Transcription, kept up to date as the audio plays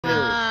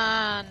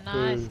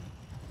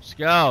Let's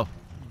go.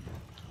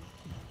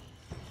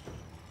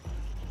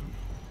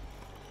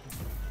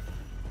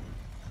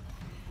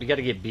 We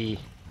gotta get B.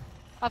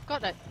 I've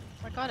got it.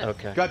 I got it.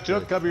 Okay. Got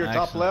Took, cover your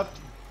top Excellent. left.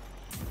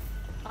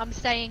 I'm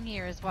staying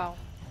here as well.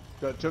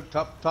 Got Took,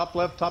 top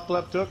left,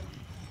 Took.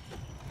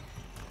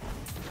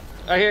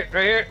 Right here,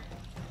 right here.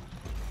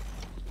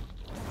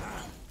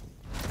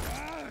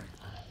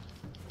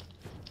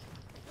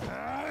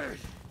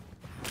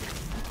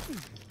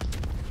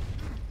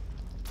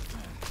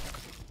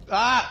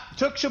 Ah,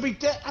 Took should be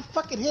dead. I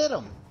fucking hit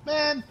him,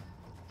 man.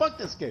 Fuck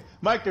this game.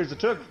 Mike, there's a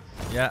Took.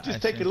 Yeah.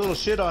 Just take a little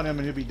shit on him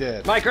and he'll be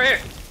dead. Mike, right here.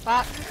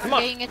 But I'm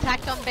on. being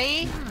attacked on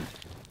B.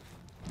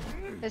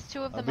 There's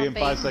two of I'll them be on in B.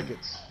 5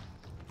 seconds.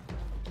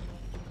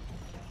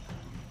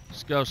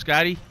 Let's go,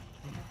 Scotty.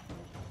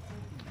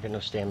 Got no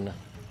stamina.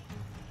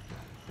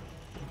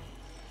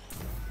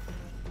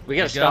 We gotta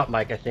There you stop, go.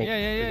 Mike. I think. Yeah,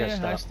 We yeah,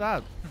 gotta yeah. I stop.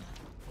 stopped.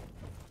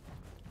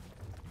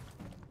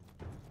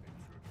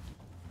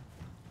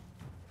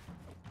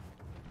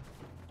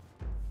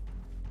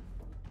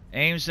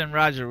 Ames and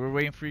Roger, we're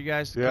waiting for you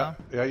guys to Yeah,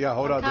 come. yeah.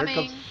 Hold I'm on. There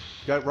coming. comes.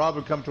 Got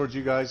Robin come towards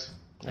you guys,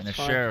 And the That's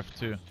fine. sheriff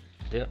too.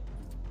 Yep.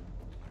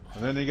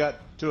 and then you got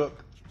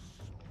Took.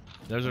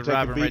 There's a Taking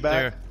Robin B right back.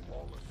 there.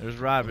 There's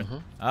Robin.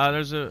 Mhm.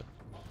 There's a.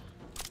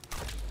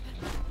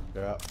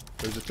 Yeah,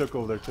 there's a Took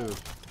over there too.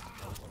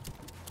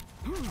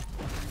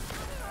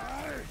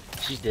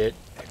 She's dead.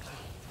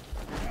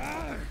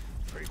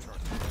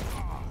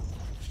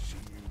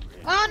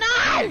 Oh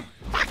no!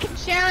 Fucking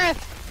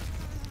sheriff!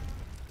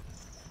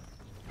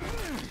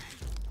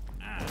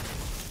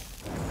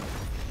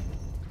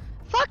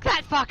 Fuck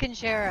that fucking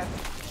sheriff!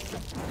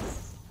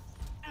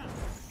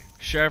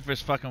 Sheriff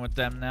is fucking with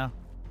them now.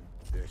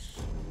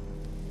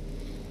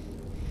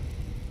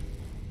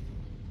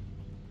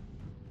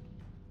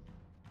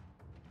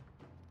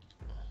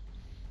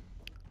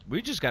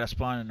 We just gotta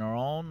spawn in our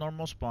own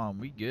normal spawn.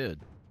 We good.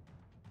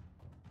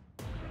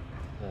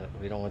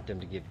 We don't want them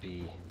to get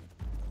B.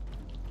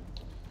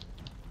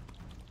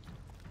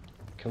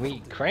 Can we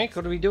crank?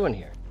 What are we doing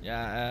here?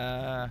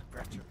 Yeah.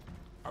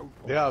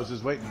 Yeah, I was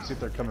just waiting to see if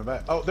they're coming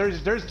back. Oh,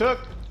 there's Took.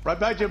 Right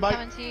back to you, Mike.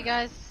 Coming to you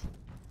guys.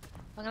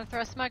 I'm gonna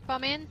throw a smoke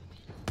bomb in.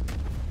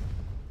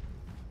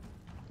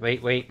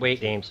 Wait,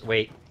 Ames.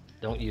 Wait.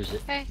 Don't use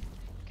it. Okay.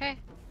 Okay.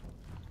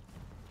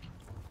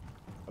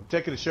 I'm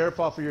taking the sheriff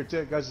off of your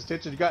guys'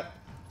 attention. You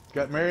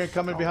got Marion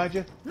coming behind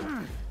you.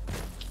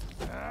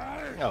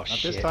 Oh Not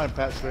shit. this time,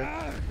 Pat Smith.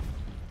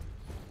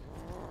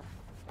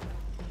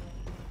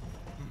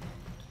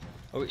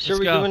 Are we sure Let's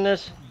we're go. doing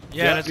this?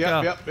 Yeah, let's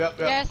go. Yep.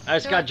 Yes. I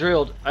just do got it.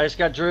 drilled. I just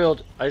got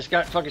drilled. I just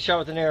got fucking shot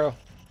with an arrow.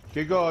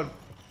 Keep going.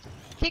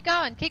 Keep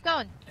going. Keep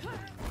going.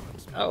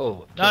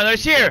 Oh. No,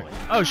 there's here.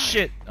 Oh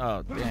shit.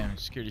 Oh damn,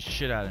 scared the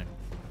shit out of him.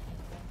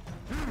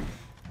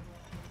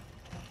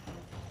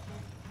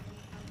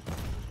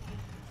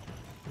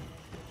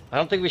 I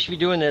don't think we should be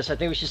doing this. I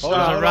think we should Hold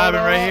There's stop. a Robin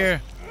hold right on.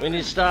 here. We need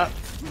to stop.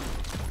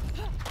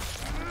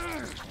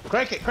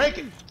 Crank it.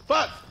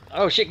 Fuck.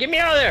 Oh shit, get me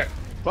out of there!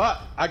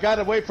 Fuck. I got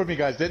away from you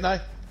guys, didn't I?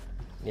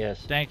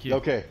 Yes. Thank you.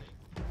 Okay.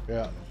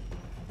 Yeah.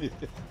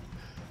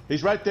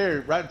 He's right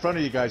there, right in front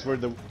of you guys, where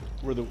the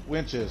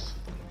winch is.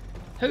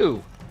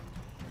 Who?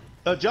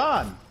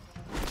 John.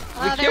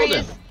 Oh, there killed he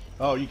him. is.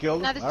 Oh, you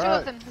killed him? No, there's All two right.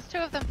 of them. There's two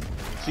of them.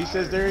 She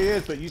says there he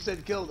is, but you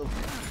said killed him.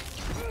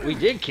 We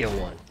did kill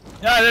one.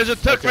 No, there's a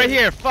Took Okay. right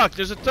here. Fuck,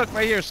 there's a Took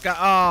right here, Scott.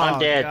 Oh, I'm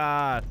dead.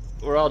 God.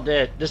 We're all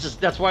dead.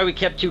 That's why we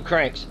kept 2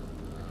 cranks.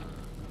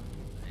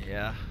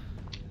 Yeah.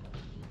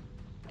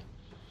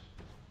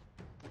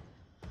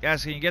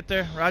 Guys, can you get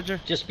there, Roger?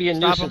 Just be a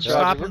Stop nuisance, him,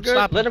 Roger. stop We're him, good.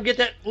 stop Let him. him get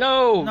that.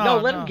 No,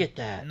 let him get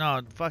that.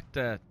 No, fuck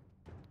that.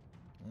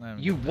 Let him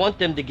You get want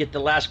them to get the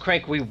last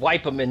crank. We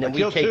wipe them and then I we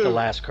killed take two. the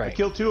last I crank.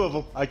 killed 2 of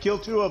them. I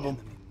killed 2 of them.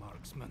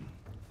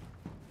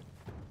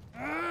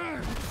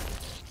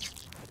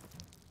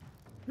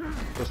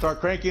 So start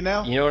cranking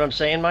now? You know what I'm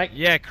saying, Mike?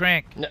 Yeah,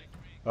 crank. No.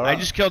 All I right.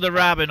 just killed a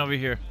Robin over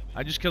here.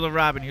 I just killed a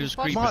Robin. He was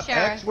Come creeping. Come on,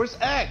 Sheriff. X. Where's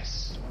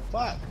X?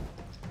 Fuck.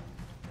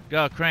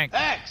 Go, crank.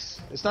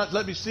 X! It's not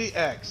let me see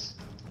X.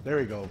 There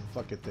we go.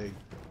 Fuck it thing.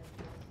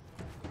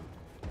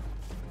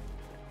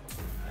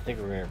 I think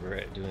we're gonna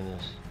regret doing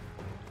this.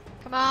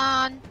 Come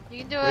on. You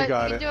can do We it. You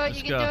got can it. do it. Let's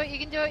You can go. do it. You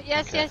can do it.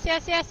 Yes, Okay. yes,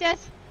 yes, yes,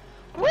 yes.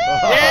 Woo!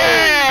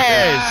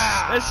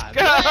 Yes! Let's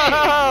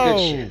go! Good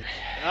shit.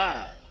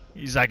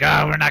 He's like,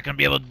 oh, we're not going to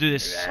be able to do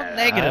this. So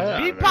negative.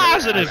 Be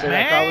positive, I said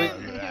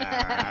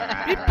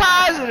I man. Be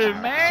positive,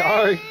 man.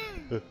 Sorry.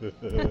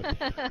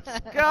 Let's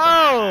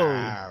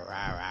go.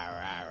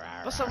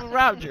 What's up with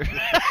Roger?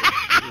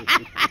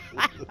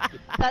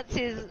 That's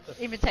his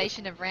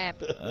imitation of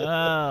Ramp.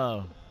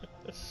 Oh,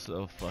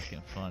 so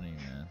fucking funny,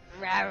 man.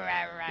 Rah,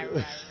 rah, rah,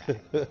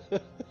 rah, rah.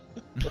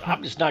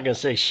 I'm just not gonna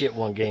say shit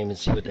one game and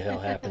see what the hell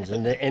happens,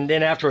 and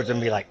then afterwards I'm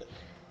gonna be like,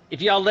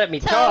 if y'all let me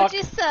talk, Told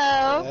you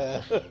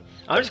so.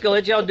 I'm just gonna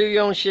let y'all do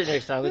your own shit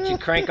next time. Let you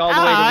crank all the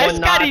way Ah, to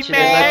one notch and Scotty,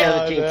 then let the man.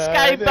 other team.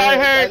 Scotty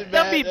butthurt.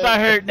 Don't be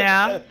butthurt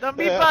now. Don't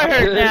be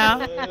butthurt now.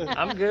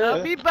 I'm Don't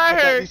good. be I thought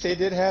you butthurt. said it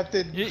didn't have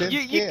to You, thin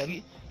you,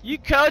 skin. You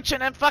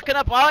coaching and fucking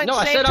up all at No, the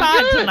I same said I'm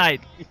time good.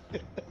 tonight.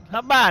 How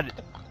about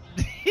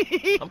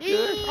it? I'm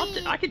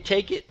good. I can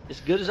take it as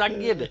good as I can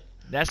give it.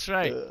 That's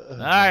right. All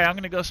right, I'm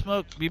gonna go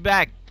smoke. Be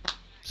back.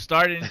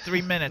 Start in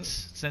 3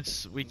 minutes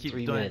since we keep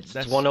 3 doing minutes.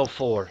 That's It's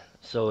 1:04.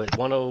 So at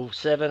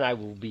 1:07, I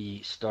will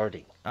be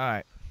starting. all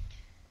right.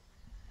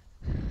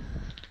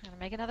 Gonna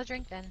make another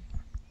drink then.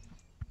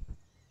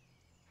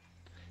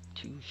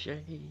 Touche.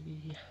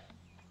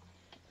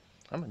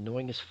 I'm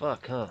annoying as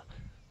fuck, huh?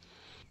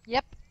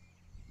 Yep.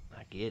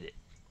 I get it.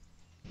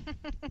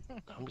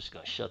 I'm just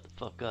gonna shut the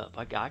fuck up.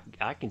 I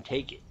can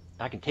take it.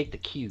 I can take the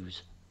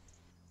cues.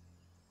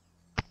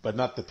 But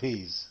not the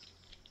peas.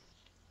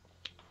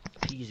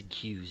 P's and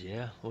Q's,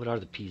 yeah? What are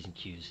the P's and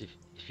Q's, if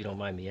you don't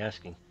mind me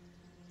asking?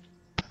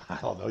 I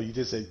don't know. You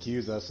just said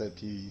Q's. I said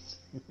T's.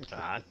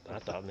 I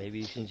thought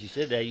maybe since you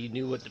said that, you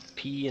knew what the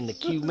P and the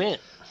Q meant.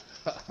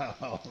 I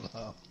don't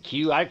know.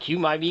 Q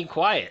might mean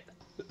quiet.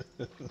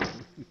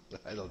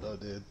 I don't know,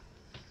 dude.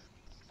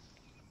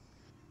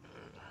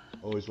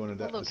 Always wanted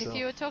that Well, look, myself. if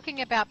you were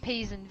talking about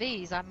P's and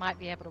V's, I might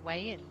be able to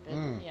weigh in.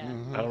 But yeah.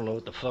 I don't know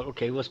what the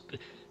fuck.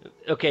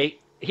 Okay,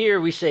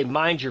 here we say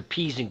mind your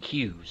P's and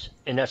Q's,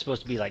 and that's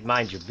supposed to be like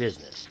mind your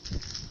business.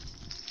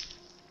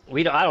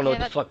 I don't know what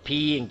the fuck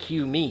P and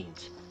Q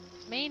means.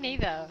 Me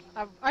neither.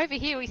 Over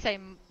here we say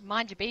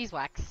mind your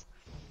beeswax.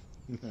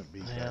 Well,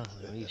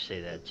 you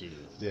say that too.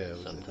 Yeah,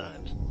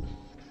 sometimes.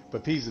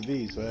 But P's and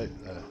V's, right?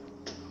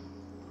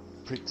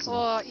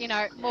 Or, you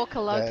know, more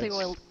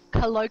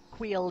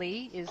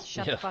colloquially is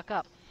shut the fuck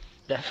up.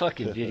 That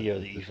fucking video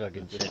that you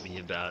fucking sent me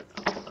about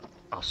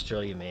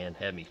Australia man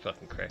had me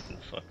fucking cracking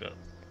the fuck up.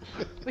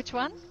 Which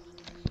one?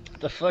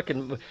 The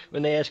fucking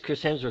when they asked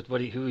Chris Hemsworth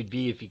who he'd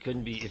be if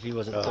he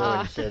wasn't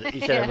Thor, he said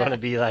yeah. I want to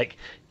be like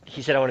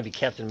I want to be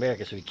Captain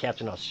America, so he'd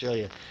Captain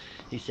Australia.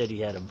 He said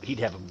he'd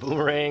have a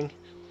boomerang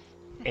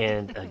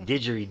and a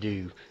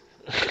didgeridoo,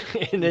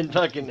 and then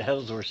fucking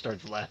Hemsworth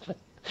starts laughing.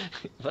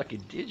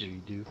 Fucking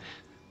didgeridoo.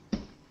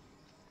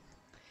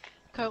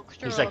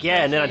 He's like,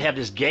 yeah, and then I'd have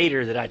this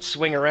gator that I'd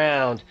swing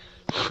around,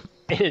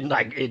 and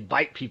like it'd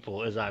bite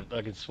people as I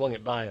fucking swung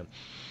it by him.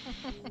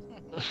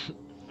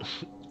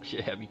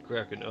 Shit had me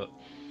cracking up.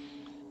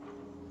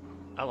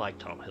 I like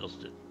Tom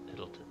Hiddleston,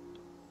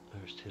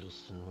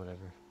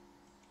 whatever.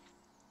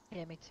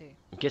 Yeah, me too.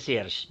 I guess he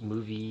had a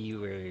movie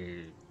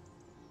where,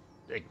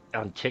 like,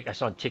 I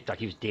saw on TikTok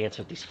he was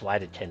dancing with these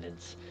flight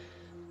attendants,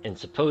 and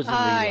supposedly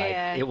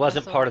it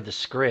wasn't part of the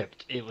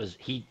script. It was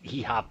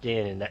he hopped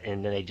in and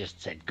then they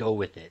just said go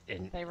with it,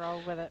 and they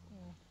rolled with it.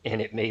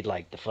 And it made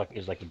it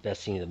was like the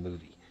best scene of the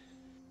movie.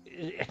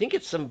 I think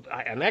it's I'm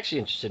actually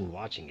interested in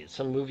watching it.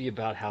 Some movie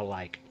about how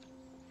like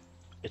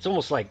it's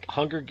almost like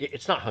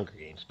it's not Hunger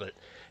Games, but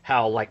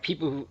how like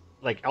people who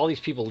like all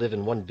these people live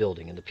in one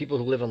building, and the people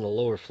who live on the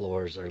lower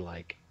floors are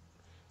like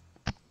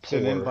poor.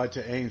 Send an invite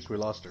to Ames. We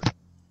lost her.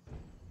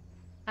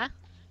 Huh?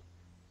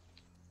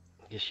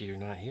 I guess you're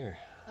not here.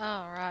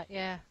 Oh right,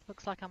 yeah.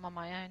 Looks like I'm on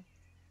my own.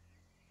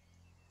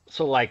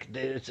 So like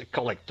it's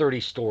called like 30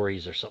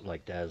 Stories or something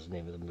like that is the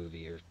name of the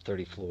movie, or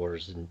 30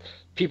 Floors, and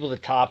people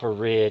at the top are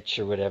rich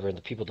or whatever, and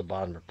the people at the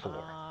bottom are poor. Oh,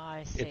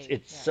 I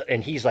see.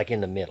 And he's like in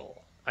the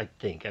middle, I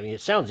think. I mean,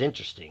 it sounds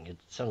interesting. It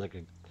sounds like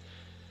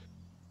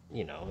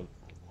you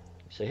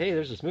say, hey,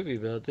 there's this movie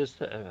about this.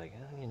 That. I'm like,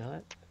 you know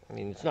what? I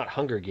mean, it's not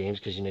Hunger Games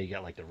because you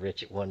got like the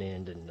rich at one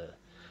end and the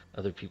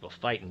other people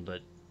fighting,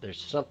 but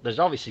there's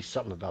obviously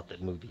something about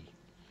that movie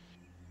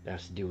that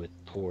has to do with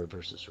poor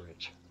versus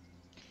rich.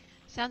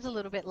 Sounds a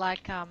little bit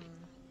like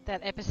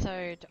that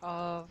episode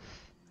of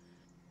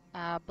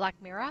Black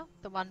Mirror,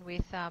 the one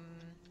with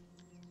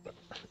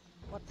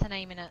what's her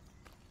name in it?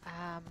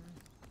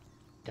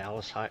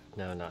 Dallas High?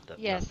 No, not that.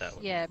 Yes, not that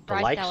one. yeah, The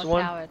Bryce likes Dallas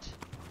one? Howard.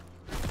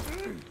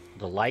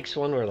 The likes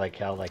one, where like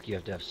how like you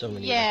have to have so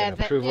many Yeah, like,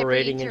 an approval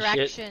rating and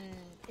shit.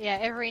 Yeah,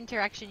 every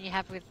interaction you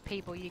have with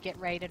people, you get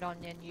rated on,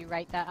 and you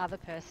rate that other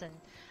person,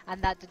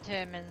 and that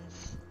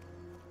determines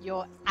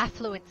your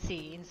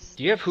affluency in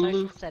Do you have social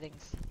Hulu?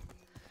 settings.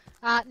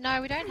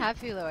 No, we don't have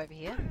Hulu over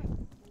here.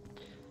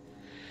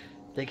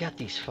 They got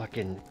these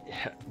fucking.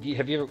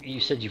 You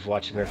said you've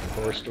watched American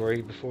Horror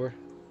Story before?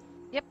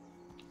 Yep.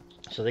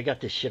 So they got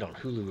this shit on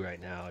Hulu right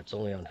now. It's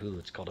only on Hulu.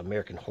 It's called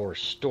American Horror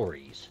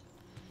Stories.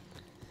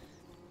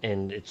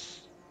 And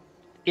it's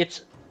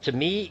to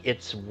me,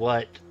 it's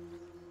what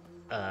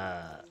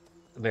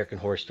American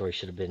Horror Story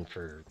should have been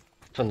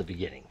from the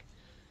beginning.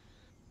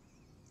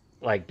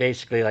 Like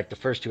basically, like the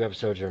first 2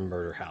 episodes are a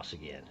murder house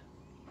again.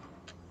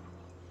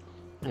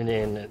 And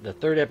then the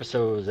 3rd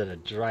episode was at a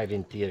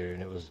drive-in theater,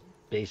 and it was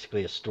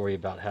basically a story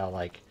about how,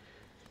 like,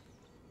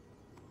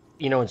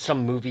 in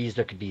some movies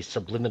there could be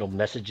subliminal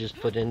messages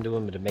put into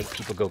them to make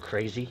people go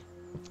crazy.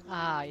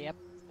 Ah, yep.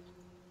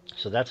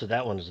 So that's what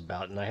that one is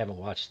about, and I haven't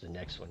watched the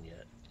next one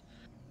yet.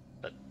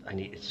 But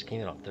it just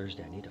came out on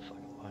Thursday. I need to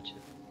fucking watch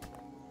it.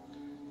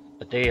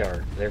 But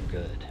they're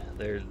good.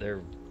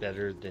 They're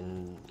better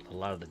than a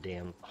lot of the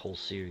damn whole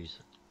series.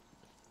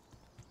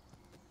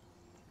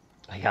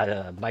 I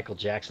got Michael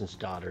Jackson's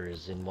daughter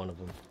is in one of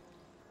them.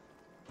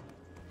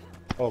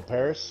 Oh,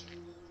 Paris?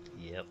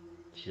 Yep.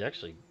 She's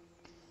actually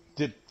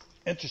Did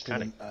interesting.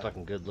 kind of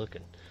fucking good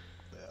looking.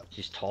 Yeah.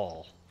 She's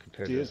tall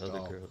compared She to is those other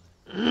tall.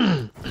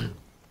 girls.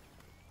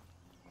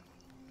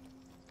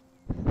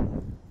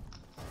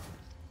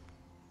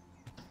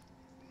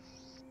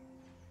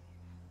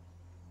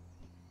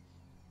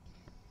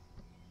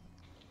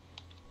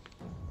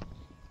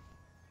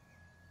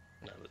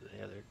 No, but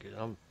yeah, they're good.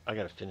 I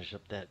gotta finish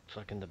up that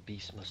fucking The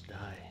Beast Must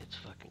Die. It's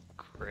fucking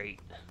great.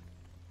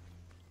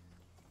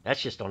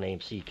 That's just on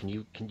AMC. Can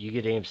you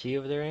get AMC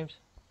over there, Ames?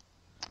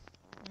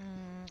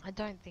 I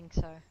don't think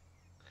so.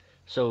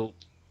 So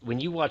when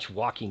you watch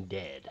Walking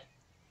Dead,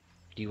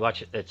 do you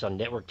watch it? It's on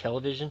network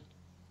television.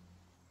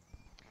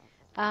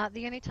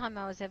 The only time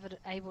I was ever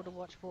able to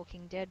watch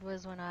Walking Dead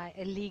was when I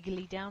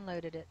illegally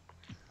downloaded it.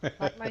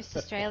 Like most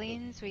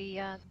Australians,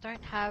 we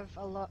don't have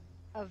a lot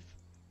of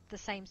the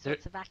same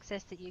sorts of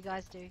access that you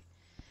guys do.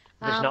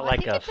 There's not I like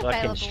think a it's fucking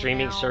available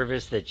streaming now.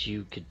 service that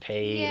you could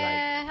pay.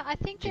 Yeah, I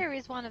think to- there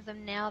is one of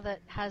them now that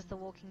has The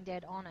Walking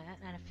Dead on it,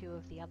 and a few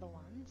of the other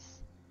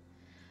ones.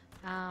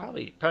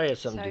 Probably has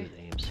something to do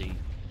with AMC.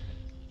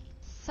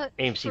 So,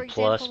 AMC for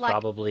Plus, example, like,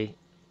 probably.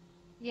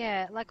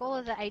 yeah, like all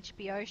of the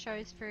HBO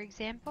shows, for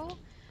example,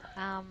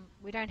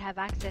 we don't have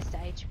access to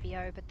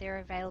HBO, but they're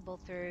available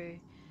through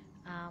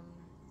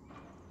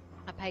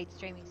a paid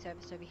streaming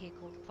service over here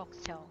called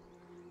Foxtel.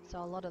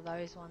 So a lot of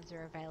those ones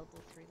are available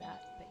through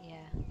that. But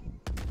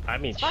yeah, I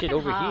mean, it's shit,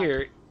 fucking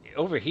hard.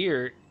 over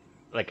here,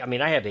 like, I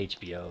mean, I have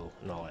HBO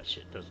and all that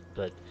shit,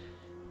 but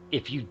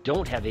if you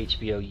don't have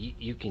HBO,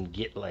 you can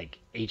get, like,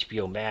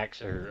 HBO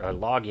Max or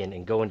log in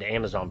and go into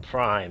Amazon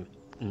Prime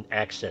and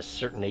access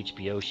certain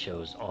HBO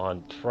shows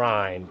on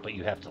Prime, but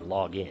you have to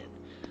log in.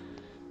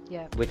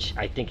 Yeah. Which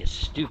I think is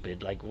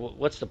stupid. Like,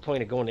 what's the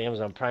point of going to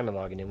Amazon Prime and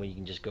logging in when you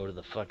can just go to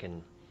the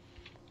fucking...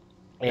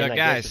 And Yo, I guys,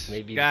 guess it's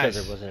maybe guys.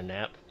 because there wasn't an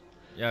app.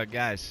 Yo,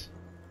 guys.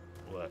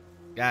 What?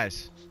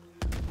 Guys.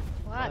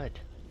 What?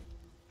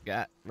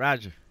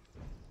 Roger.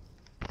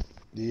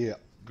 Yeah.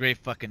 Great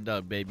fucking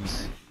dub,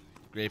 babies.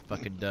 Great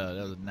fucking dub.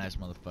 That was a nice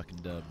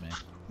motherfucking dub, man.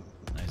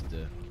 Nice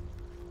dub.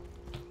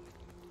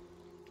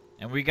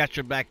 And we got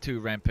your back too,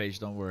 Rampage.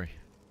 Don't worry.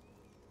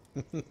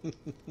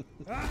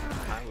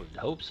 I would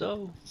hope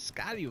so.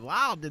 Scotty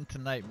wildin'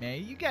 tonight,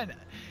 man. You got.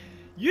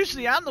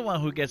 Usually I'm the one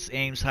who gets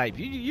Ames hype.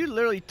 You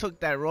literally took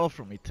that role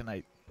from me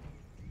tonight.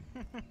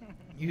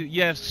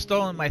 You have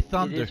stolen my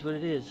thunder. It is what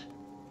it is.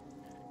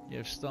 You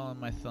have stolen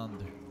my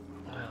thunder.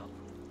 Well,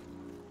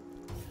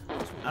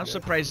 I'm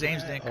surprised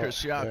Ames didn't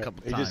curse you out a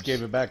couple He times. just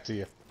gave it back to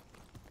you.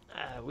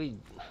 we've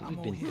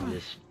been through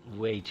this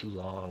way too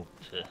long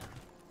to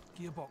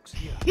Gearbox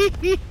here.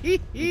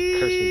 keep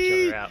cursing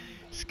each other out.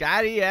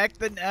 Scotty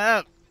acting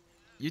up.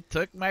 You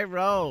took my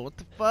role. What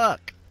the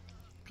fuck?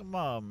 Come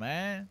on,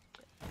 man.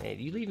 Hey,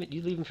 you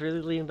leaving for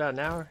Italy in about an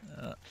hour?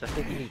 'Cause I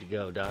think you need to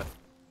go, Doc.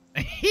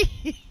 I'm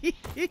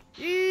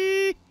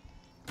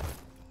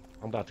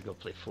about to go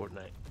play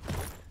Fortnite.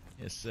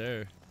 Yes,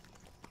 sir.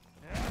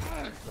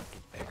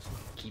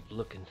 Keep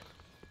looking.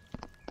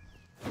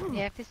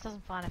 Yeah, if this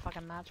doesn't find a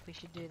fucking match, we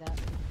should do that.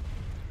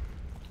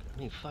 I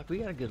mean, fuck, we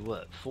got a good,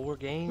 what, 4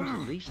 games at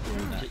least?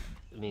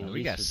 I mean, at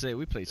We got least 6.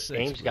 We played 6.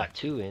 Ames got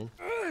 2 in.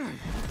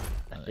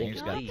 I think Ames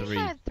at got I least. think 3.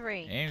 I had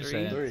 3. Ames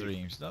Three. had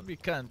 3. Don't be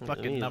cutting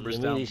fucking Let me- numbers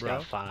let me at down, least bro.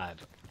 got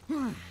 5.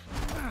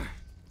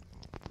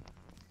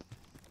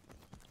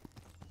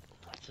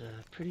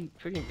 That's pretty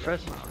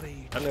impressive.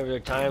 I remember a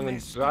time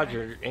when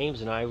Roger,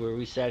 Ames, and I, where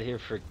we sat here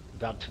for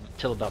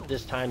till about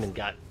this time and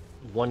got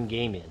 1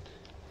 game in.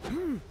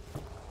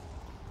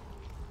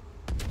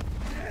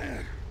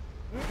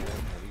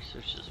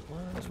 Research this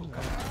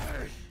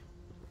one.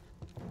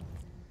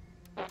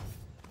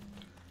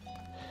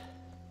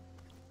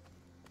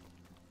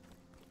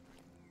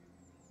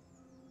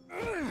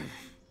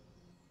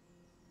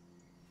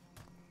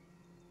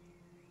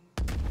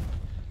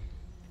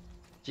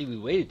 See, we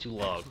waited too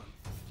long.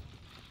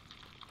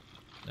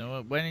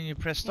 No, why didn't you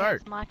press Yeah,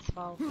 start? it's Mike's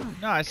fault.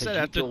 No, I said 'Cause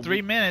you after told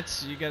 3 me-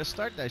 minutes, you gotta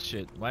start that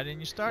shit. Why didn't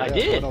you start I it?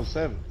 did.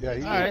 107. Yeah,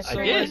 he All right, did. so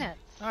I did. minutes.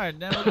 Alright,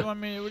 then what do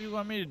you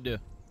want me to do?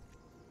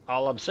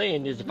 All I'm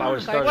saying is, if I would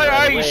have started What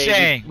right are you away,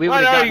 saying? we would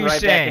What have are gotten you right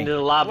back saying? into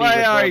the lobby What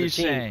with the are other you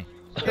team. saying?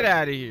 Get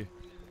out of here.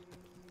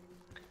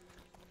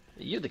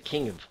 You're the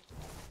king of.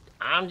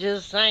 I'm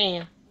just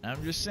saying.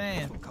 I'm just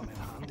saying. Come in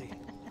handy.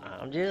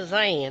 I'm just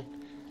saying.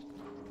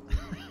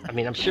 I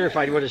mean, I'm sure if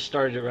I would have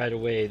started it right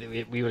away,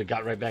 that we would have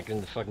got right back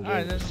into the fucking game.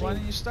 Alright, then with the why same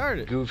didn't you start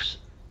it? Goofs.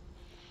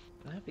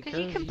 Because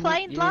you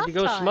complained you need last to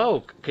go time.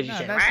 smoke. Because you No,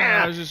 said, that's not-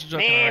 I was just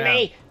joking around."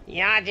 Manny,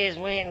 y'all just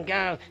went and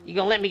go. You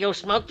gonna let me go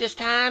smoke this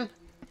time?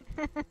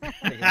 Made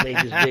this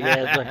big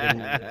ass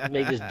fucking,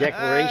 made this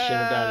declaration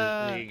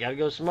about it. You gotta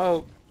go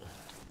smoke.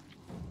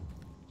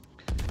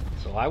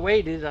 So I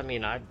waited. I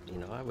mean, I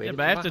waited. Yeah, but for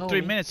my after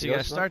 3 homie minutes, to you go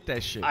gotta smoke. start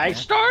that shit. I man.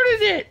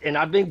 started it, and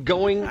I've been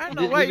going. I don't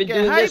know why We've you been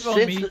get doing this hype on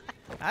since. me.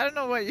 I don't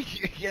know why you're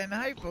getting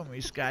hype on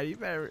me, Scotty. You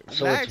better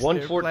So relax it's there,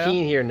 1:14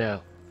 player. here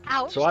now.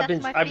 Ouch, So I've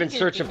that's my been fingers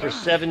searching for again.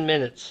 7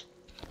 minutes.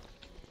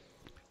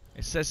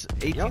 It says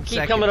 18 Y'all keep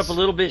seconds. coming up a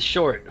little bit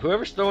short.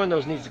 Whoever's throwing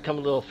those needs to come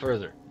a little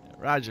further.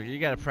 Roger, you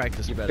gotta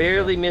practice You're better.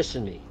 barely bro.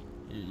 missing me.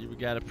 You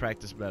gotta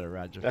practice better,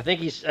 Roger. I think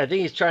he's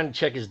trying to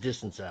check his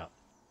distance out.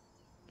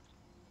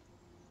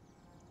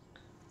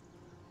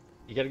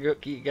 You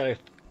gotta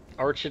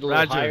arch it a little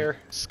Roger, higher.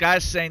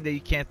 Sky's saying that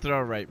you can't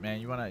throw right,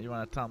 man. You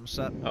wanna tell him what's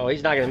up? Oh,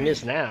 he's not gonna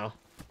miss now.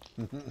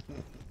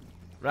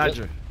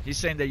 Roger, he's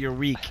saying that you're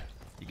weak.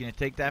 You gonna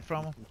take that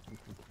from him?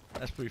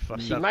 That's pretty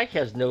fucked See, up. Mike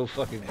has no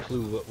fucking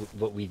clue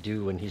what we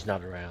do when he's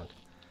not around.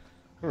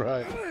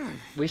 Right.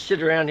 We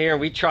sit around here and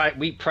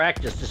we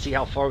practice to see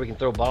how far we can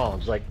throw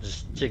bombs, like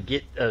just to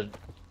get a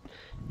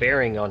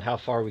bearing on how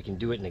far we can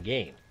do it in a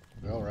game.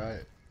 All right.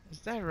 Is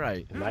that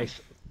right?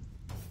 Mike's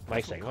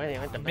like, why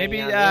the Maybe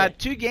bang on that?"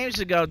 2 games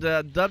ago,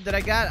 the dub that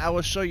I got, I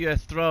will show you a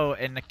throw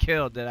and a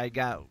kill that I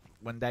got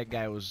when that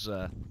guy was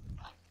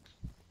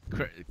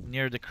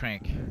near the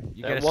crank.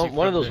 You gotta see one of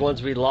from those the-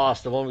 ones we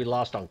lost, the one we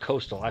lost on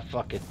Coastal, I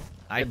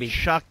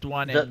chucked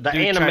one and the dude tried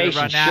to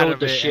animation run out showed of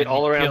the it shit and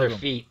all he around killed their him.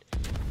 feet,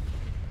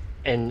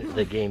 and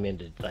the game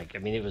ended. Like, I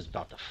mean, it was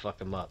about to fuck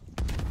them up.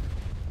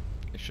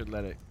 They should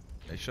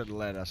have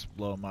let us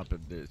blow them up,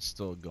 and it's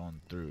still going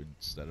through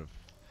instead of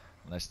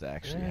unless they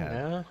actually had.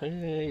 No,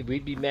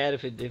 we'd be mad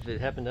if it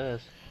happened to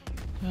us.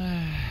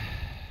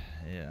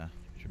 Yeah,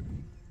 true.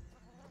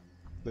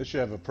 They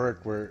should have a perk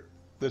where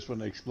this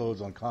one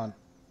explodes on con.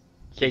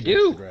 They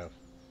do. Instagram.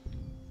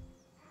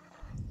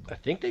 I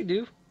think they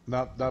do.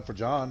 Not for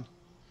John.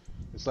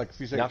 It's like a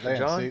few seconds. Not for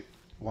John? See?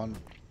 1,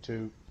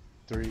 2,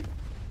 3,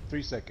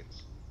 3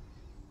 seconds.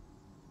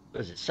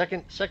 What is it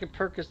second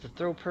perk is the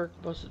throw perk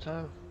most of the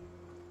time?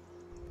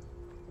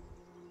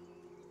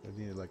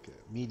 They need like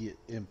immediate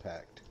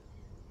impact.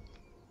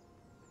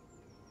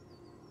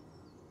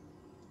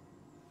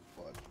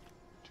 1,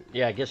 2.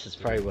 Yeah, I guess it's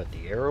probably what,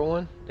 the arrow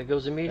one that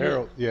goes immediately.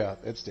 Arrow. Yeah,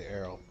 it's the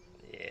arrow.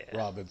 Yeah.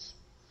 Robin's.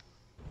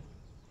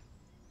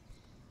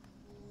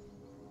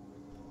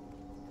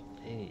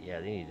 They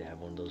need to have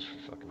one of those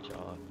for fucking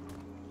John.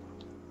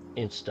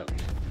 Insta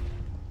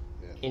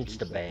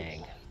Yeah,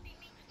 bang.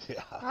 Yeah.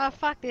 Oh,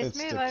 fuck this. It's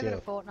Move the over kill.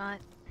 to Fortnite.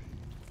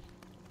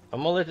 I'm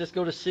gonna let this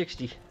go to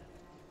 60.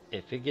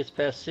 If it gets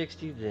past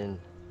 60, then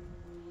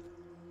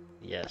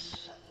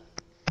yes.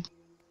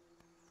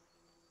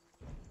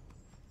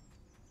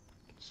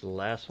 It's the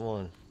last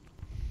one.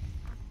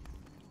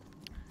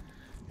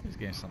 This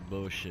game's some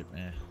bullshit,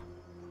 man.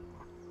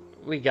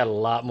 We got a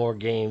lot more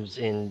games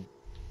in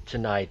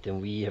tonight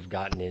than we have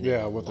gotten in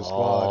Yeah, a with the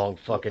long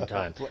squad. fucking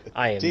time.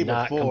 I am Team of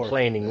not 4.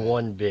 complaining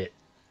one bit.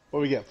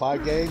 What we get?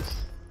 5 games?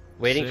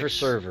 Waiting for 6.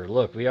 server.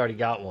 Look, we already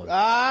got one.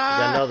 Ah!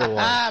 We got another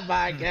one. Ah,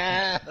 my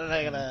God! Look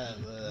at that.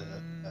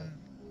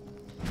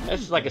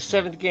 That's like a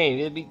 7th game.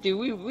 It'd be,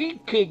 dude, we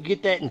could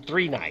get that in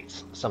 3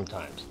 nights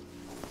sometimes.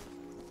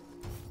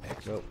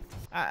 Nope.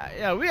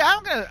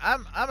 I'm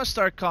gonna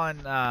start calling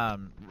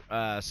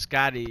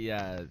Scotty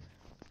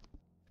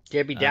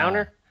Debbie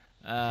Downer.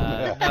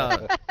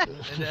 no.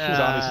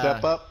 Johnny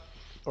step up?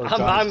 Or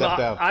Johnny step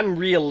down? I'm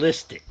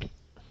realistic.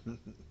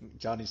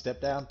 Johnny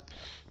step down?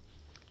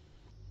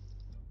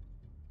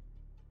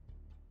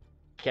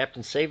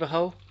 Captain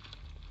Save-A-Ho.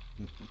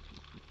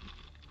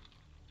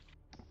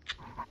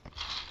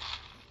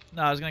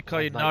 No, I was gonna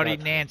call you my Naughty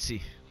God.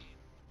 Nancy.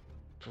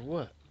 For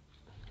what?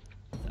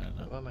 I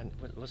don't know.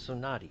 What's so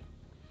naughty?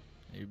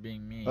 You're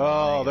being mean.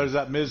 Oh, Negative. there's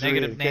that misery.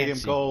 Negative Take him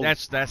Nancy. cold.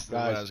 That's what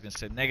I Guys. was gonna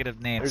say.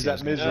 Negative Nancy. There's I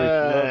was that gonna misery. Uh, You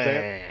know what I'm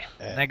saying?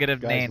 Yeah. Negative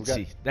Guys, we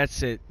Nancy. got-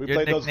 That's it. We Your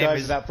played those nickname guys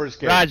is in that first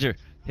game. Roger.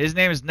 His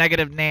name is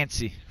Negative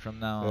Nancy from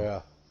now on.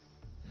 Yeah.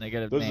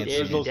 Negative There's, Nancy.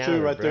 there's those Down two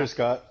there, right there, bro.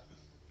 Scott.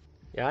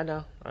 Yeah, I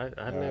know. I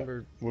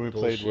remember When we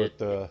played bullshit.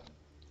 with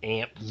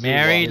Amp.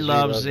 Mary Misery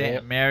loves Amp.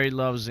 Amp. Mary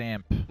loves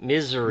Amp.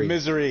 Misery.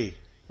 Misery.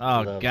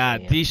 Oh Loves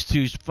God, Amp. these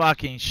two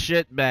fucking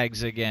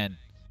shitbags again.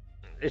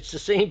 It's the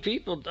same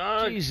people,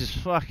 dog. Jesus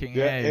fucking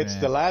Yeah, hey, it's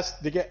man. the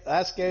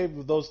last game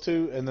with those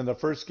two, and then the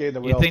first game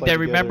that we You all think played they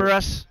remember together.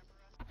 us?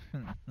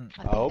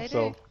 I hope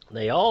so.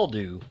 They all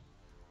do.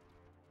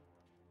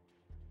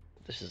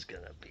 This is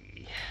gonna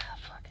be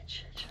a fucking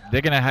shit show.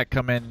 They're gonna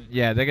come in.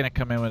 Yeah, they're gonna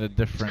come in with a It's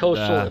different.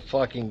 Coastal at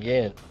fucking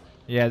Ghent.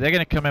 Yeah, they're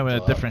gonna come in with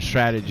a different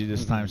strategy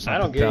this time. I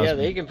Something don't get. tells Yeah,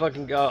 me. they can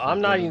fucking go.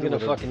 I'm not even gonna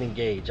whatever. fucking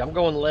engage. I'm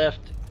going left.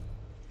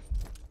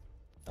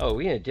 Oh,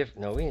 we in a different.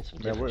 No, we in some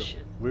Yeah, different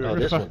shit. we're Oh, Where the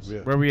this fuck- one's. yeah.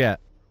 Where we at?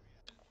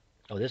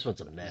 Oh, this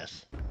one's a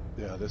mess.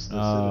 Yeah, this Oh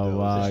Citadel.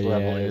 wow, This yeah,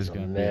 level it's is a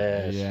gonna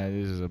mess. be. Yeah,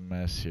 this is a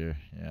mess here.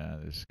 Yeah,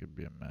 this could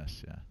be a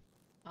mess. Yeah.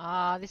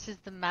 Ah, this is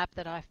the map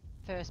that I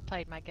first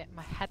played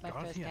had my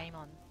God, first yeah. game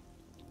on,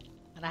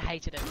 and I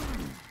hated it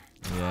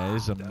Yeah,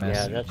 this is a mess.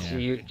 Yeah, in that's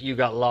here. you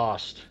got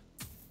lost.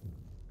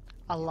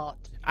 a lot.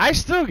 I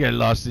still get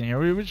lost in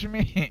here. What you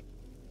mean?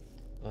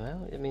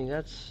 Well, I mean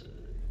that's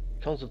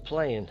comes with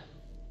playing.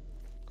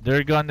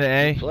 They're going to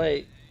A.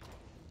 Play.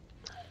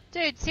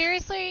 Dude,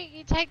 seriously,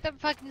 you take the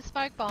fucking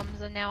smoke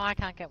bombs, and now I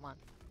can't get one.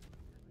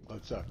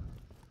 What's up?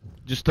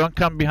 Just don't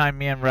come behind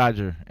me and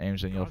Roger,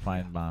 Ames, and you'll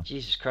find bomb.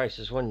 Jesus Christ,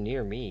 there's one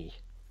near me.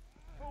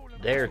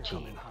 Their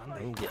team.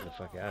 I'm getting the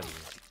fuck out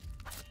of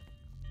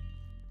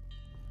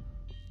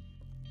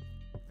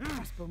here.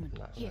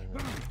 Not Here.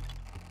 running.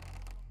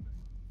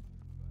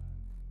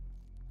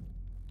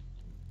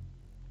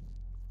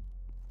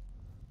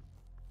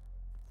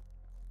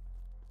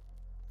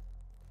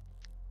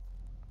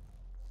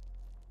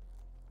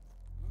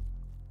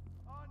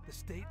 The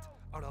state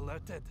are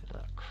alerted. Oh,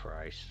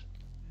 Christ.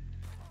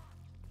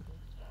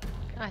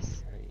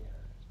 Nice. There you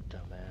go,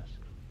 dumbass.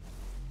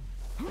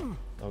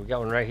 Oh, we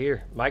got one right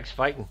here. Mike's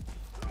fighting.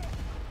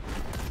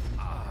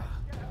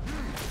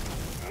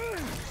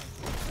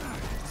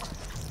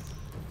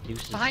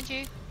 Deuces. Behind you.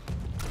 You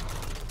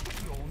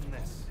own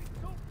this.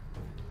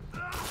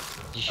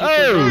 Did you shoot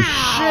Oh him?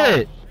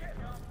 shit!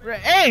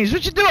 Ames,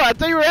 what you doing? I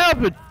thought you were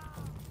helping.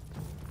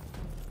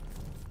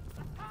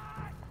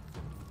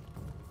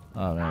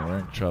 Oh man, we're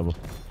in trouble.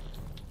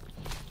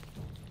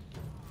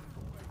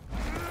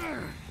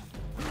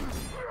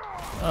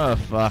 Oh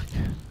fuck!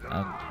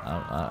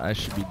 I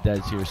should be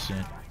dead here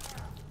soon.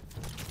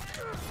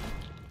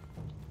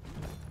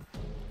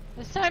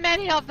 There's so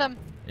many of them.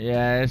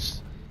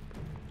 Yes.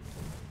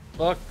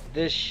 Fuck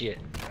this shit.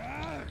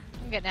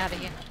 I'm getting out of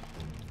here.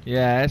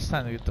 Yeah, it's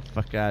time to get the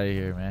fuck out of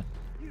here, man.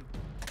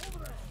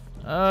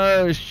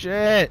 Oh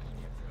shit!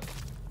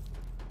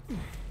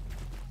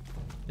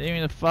 Leave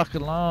me the fuck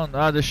alone.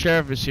 Oh, the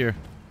sheriff is here.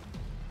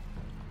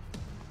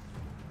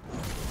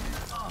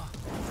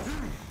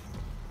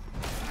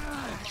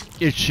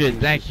 Good shit,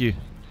 thank you.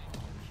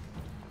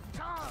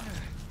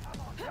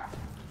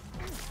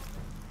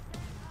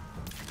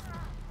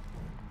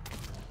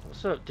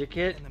 What's up,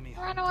 dickhead? Enemy.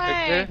 Run Right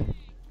away. there?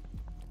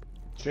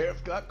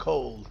 Sheriff got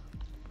cold.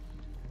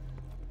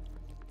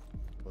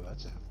 Well,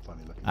 that's a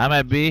funny looking. I'm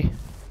at B.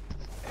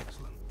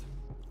 Excellent.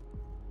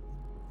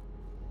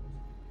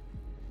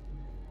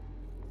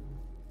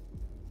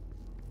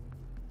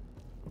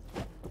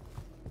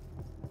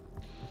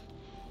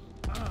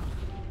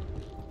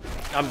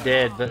 I'm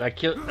dead, but I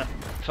killed.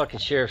 Fucking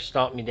sheriff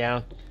stomped me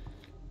down.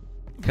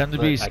 Come to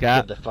But B, I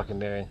Scott. killed the fucking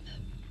Marion.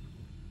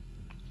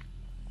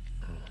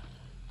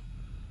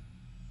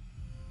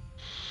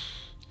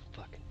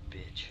 Fucking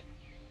bitch.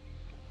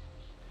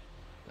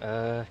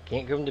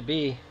 Can't come to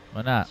B.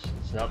 Why not?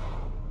 It's not.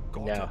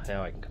 Got Now, it.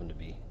 now I can come to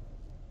B.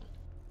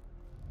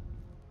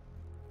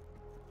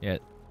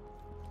 Yet.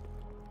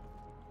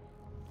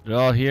 They're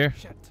all here.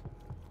 Shit.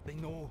 They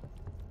know.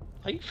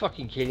 Are you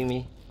fucking kidding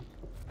me?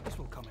 This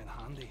will come in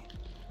handy.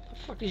 The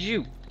fuck is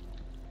you?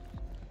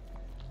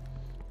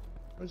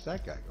 Where's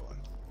that guy going?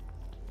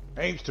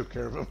 Ames took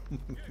care of him.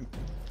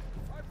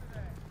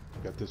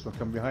 Got this one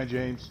coming behind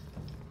James.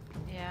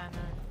 Yeah, I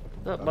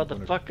know. What,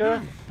 I'm gonna-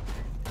 motherfucker?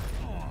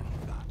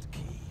 That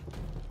key.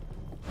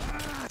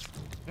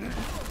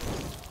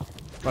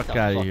 Fuck Get the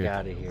out of fuck here.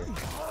 out of here.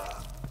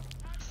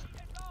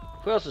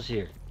 Who else is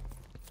here?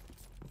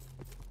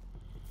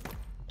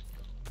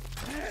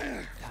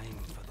 Time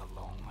for the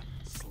long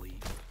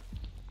sleep.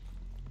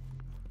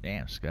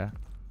 Damn, Scott.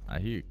 I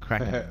hear you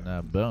cracking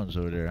bones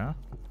over there, huh?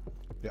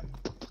 Yeah.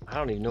 I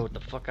don't even know what the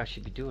fuck I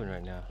should be doing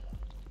right now.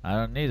 I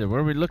don't either. What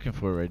are we looking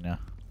for right now?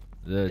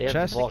 The They have the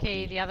chest? vault.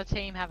 Key, the other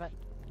team have it.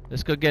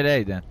 Let's go get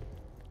A then.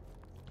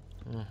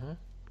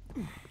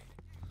 Mm-hmm.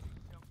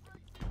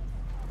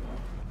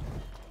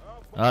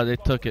 Oh, they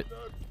took it.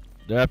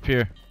 They're up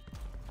here.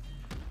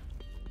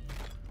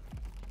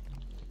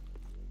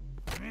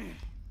 Oh,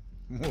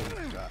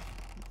 God.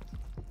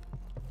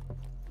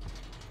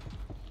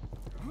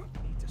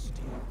 Need to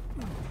steal.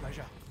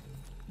 Treasure.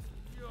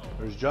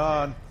 There's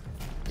John.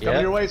 He's Yeah.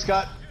 coming your way,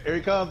 Scott. Here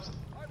he comes.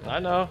 I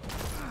know.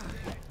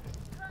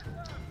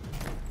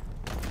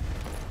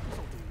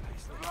 This'll do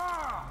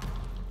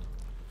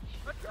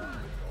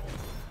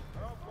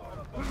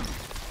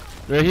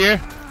nicely. Right here.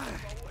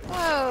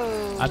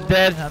 Whoa. I'm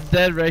dead. I'm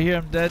dead. Right here.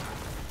 I'm dead.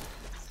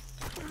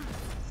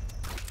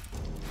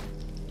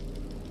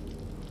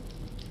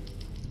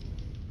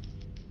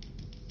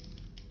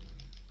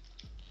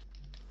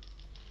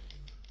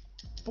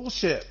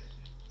 Bullshit.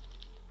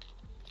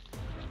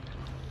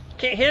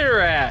 Can't hit her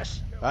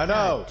ass. I know.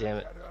 God damn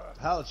it.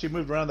 How she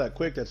moved around that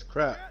quick? That's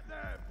crap.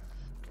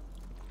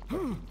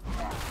 I'm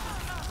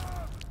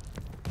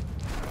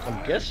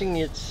guessing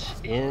it's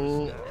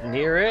in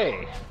near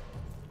A.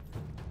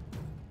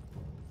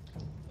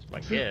 That's my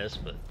guess,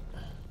 but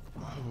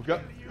We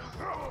got.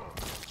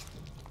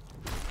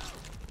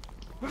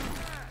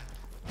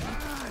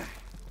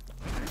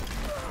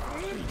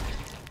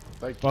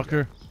 Thank you.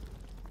 Fucker.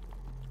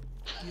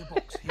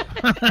 Gearbox here.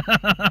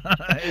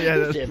 Yeah,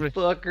 that's that pretty.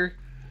 fucker.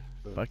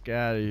 Fuck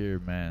out of here,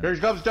 man. Here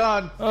comes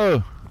John.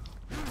 Oh.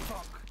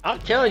 I'm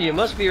telling you, it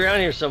must be around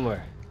here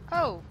somewhere.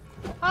 Oh.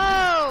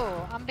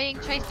 Oh. I'm being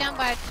chased down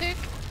by a took.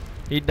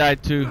 He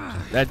died too.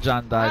 That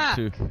John died Fuck.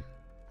 too.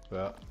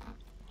 Well,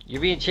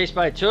 You're being chased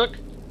by a took?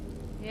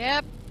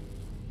 Yep.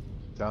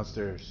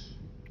 downstairs.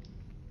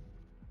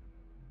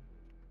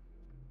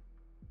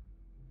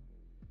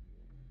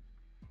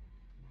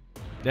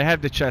 They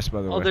have the chest,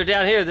 by the Oh, way. they're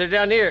down here. They're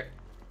down here.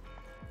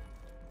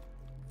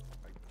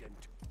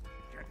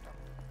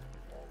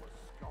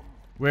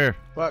 Where?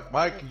 Fuck,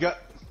 Mike, you got.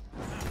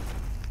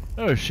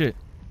 Oh shit.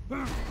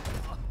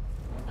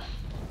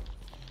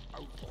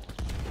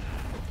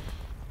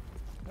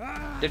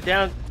 They're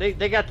down.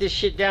 They got this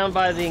shit down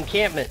by the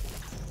encampment.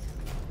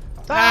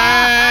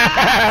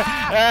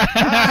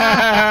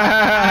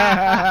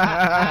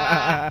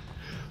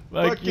 Fuck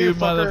Fuck you, you,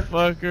 fucker.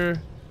 motherfucker.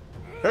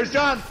 There's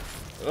John.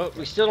 Oh,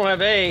 we still don't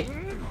have A.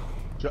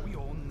 We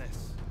own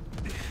this.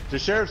 The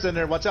sheriff's in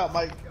there. Watch out,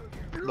 Mike.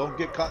 Don't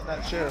get caught in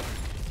that sheriff.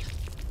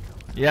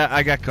 Yeah,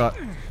 I got caught.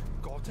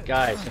 Got it.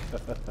 Guys,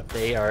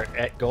 they are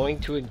going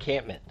to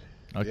encampment.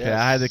 Okay, Yes.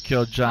 I had to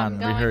kill John. I'm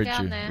We going heard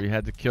down you. there. We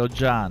had to kill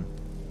John.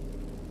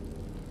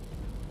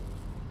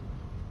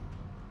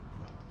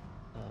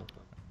 Oh,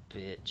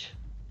 bitch.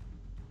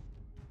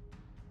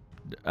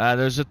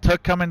 There's a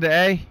Took coming to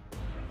A.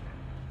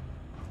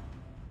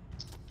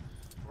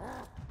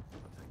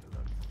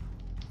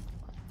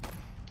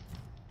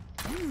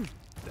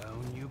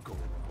 Down you go.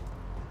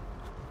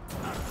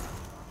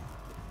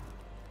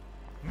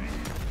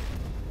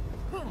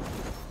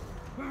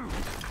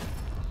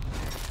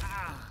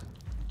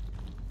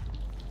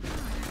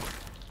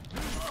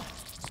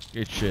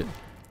 Good shit.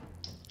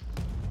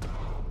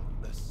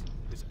 This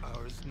is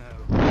ours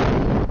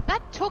now.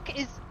 That Took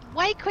is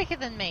way quicker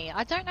than me.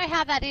 I don't know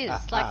how that is.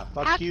 Like,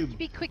 Fuck how you, can you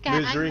be quicker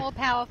misery. and more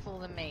powerful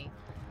than me?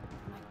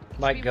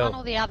 Mike, Be go.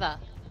 one or the other.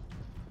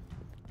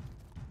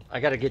 I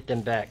gotta get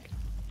them back.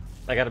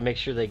 I gotta make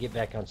sure they get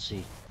back on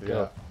C.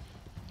 Go.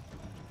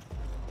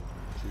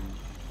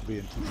 Be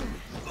in 2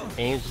 seconds.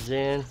 Ames is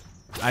in.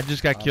 I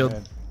just got killed.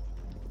 Man.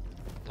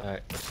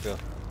 Alright, let's go.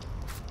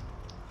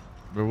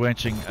 We're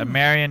winching. A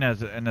Marion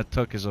and a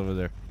Took is over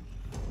there.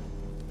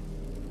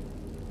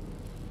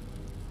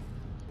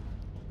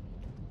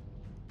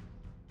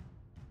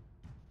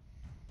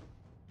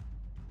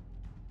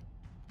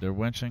 They're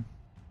winching.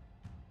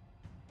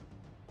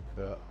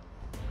 Yeah.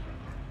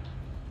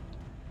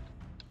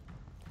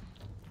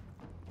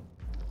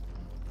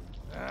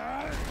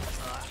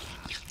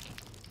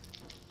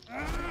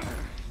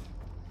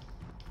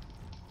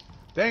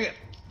 Dang it!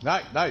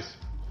 Nice.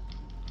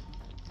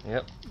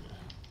 Yep.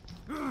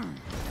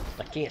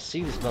 I can't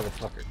see this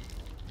motherfucker.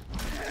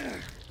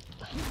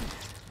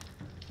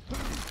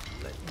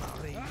 Let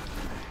Marie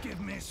give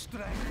me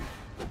strength.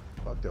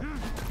 Fuck them.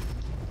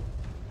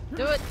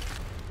 Do it.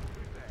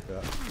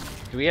 Yeah.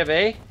 Do we have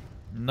A?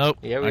 Nope.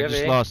 Yeah, we I have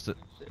just A. lost it.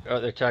 Oh,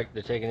 they're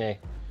taking A.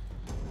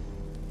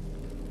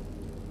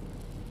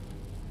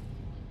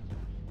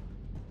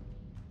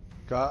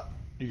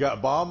 You got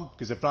a bomb?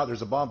 Because if not,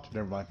 there's a bomb.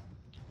 Never mind.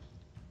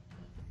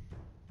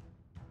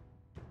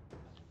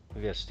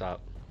 We gotta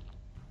stop.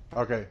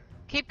 Okay.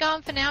 Keep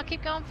going for now.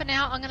 Keep going for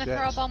now. I'm gonna throw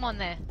a Yes. bomb on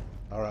there.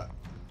 All right.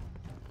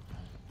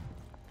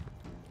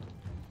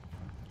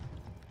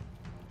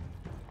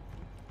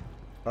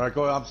 All right,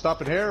 go. I'm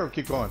stopping here or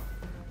keep going?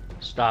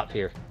 Stop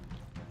here.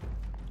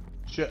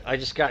 Shit. I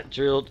just got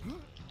drilled.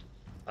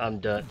 I'm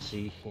done.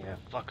 See? Yeah,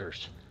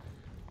 fuckers.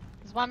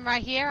 There's one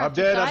right here. I'm off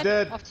to your dead, I'm side,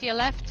 dead. Off to your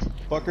left.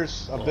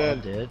 Fuckers, I'm Oh, dead.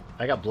 I'm dead.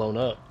 I got blown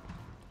up.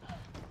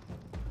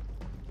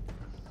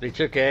 They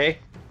took A.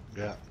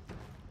 Yeah.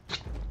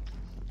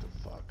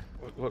 Fuck.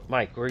 What,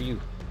 Mike, where are you?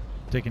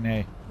 Taking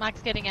A.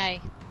 Mike's getting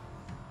A.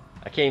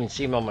 I can't even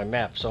see him on my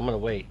map, so I'm gonna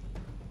wait.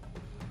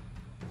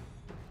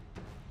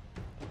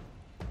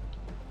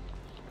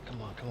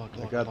 Come on, come on,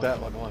 come I on. got come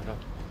that on, one. Come on,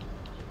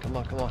 come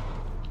on, come on.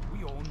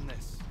 We own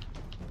this.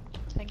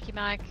 Thank you,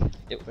 Mike.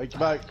 Thank you,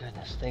 Mike.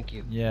 Goodness, thank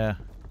you. Yeah.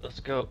 Let's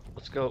go,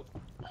 let's go.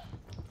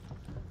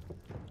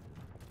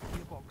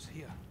 Gearbox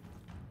here.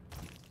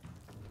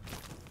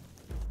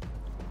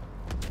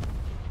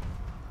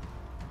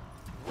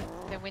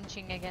 They're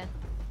winching again.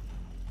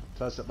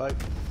 Toss it, Mike.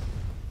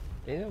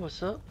 Yeah,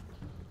 what's up?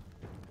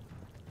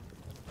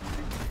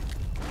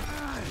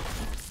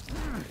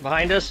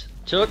 Behind us,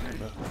 took.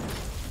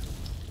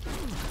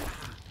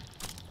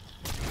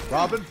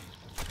 Robin?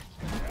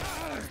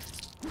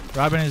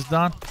 Robin is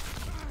done.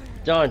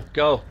 Done.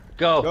 Go,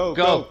 go, Go,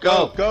 go,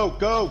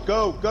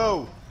 go.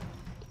 go.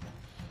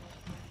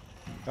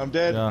 I'm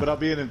dead, Yeah. but I'll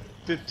be in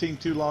 15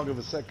 too long of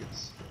a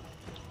seconds.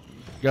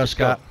 Go, Go,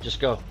 Scott. just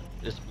go.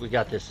 We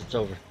got this. It's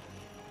over.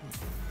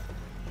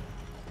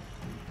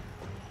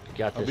 We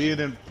got I'll this. be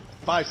in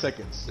 5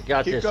 seconds. We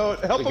got Keep this. going.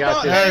 Help We him got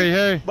out. this. Hurry,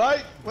 hurry.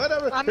 Mike,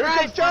 whatever. I'm Here right,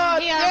 comes John.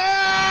 I'm here.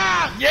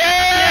 Yeah!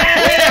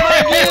 Yeah!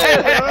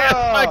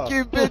 Fuck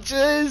you,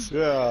 bitches!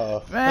 Yeah.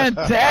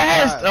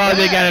 Fantastic! Oh,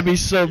 they gotta be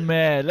so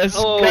mad. Let's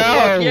Oh, go!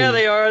 fuck yeah,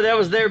 they are. That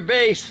was their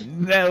base.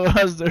 That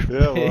was their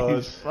Yeah, it face.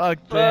 was.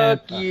 Fuck them.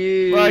 Fuck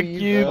you. Fuck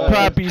you, fucking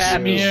Poppy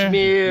Pappy Smear.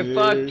 Smear. Yeah.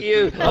 Fuck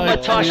you. I'm gonna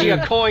Fuck toss you you.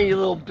 a coin, you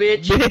little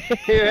bitch.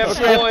 Here, have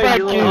a Yeah, coin, fuck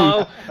you little you.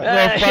 hoe.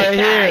 No, fuck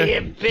here.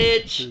 You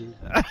bitch.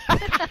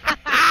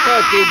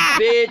 Fucking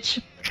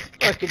bitch.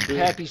 Fucking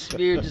Pappy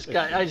Smear I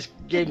just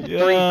gave him 3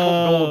 Yo.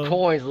 gold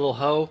coins, little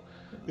hoe.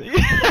 I'm gonna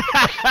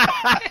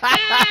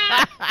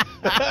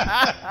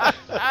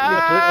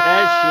put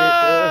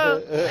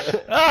that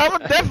shit. Oh, I'm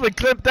gonna definitely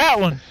clip that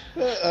one.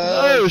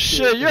 Oh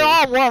shit, you're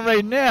on one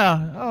right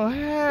now. Oh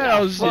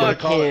hell, Fuck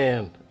call it-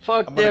 him.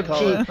 Fuck I'm gonna them call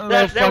team. it-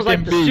 That was like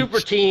Fucking the beach. super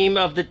team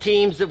of the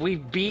teams that we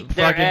beat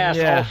their Fucking- ass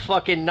yeah. all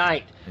fucking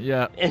night.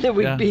 Yeah. And then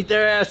we yeah. beat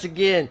their ass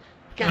again.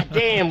 God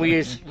damn,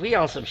 we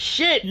on some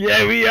shit.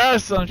 Yeah, we are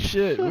some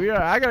shit. We are.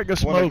 I gotta go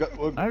smoke.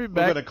 We're I'll be we're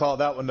back. gonna call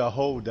that one the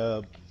hoe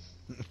dub.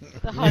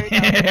 The whole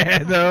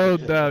The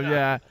old dub,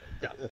 yeah.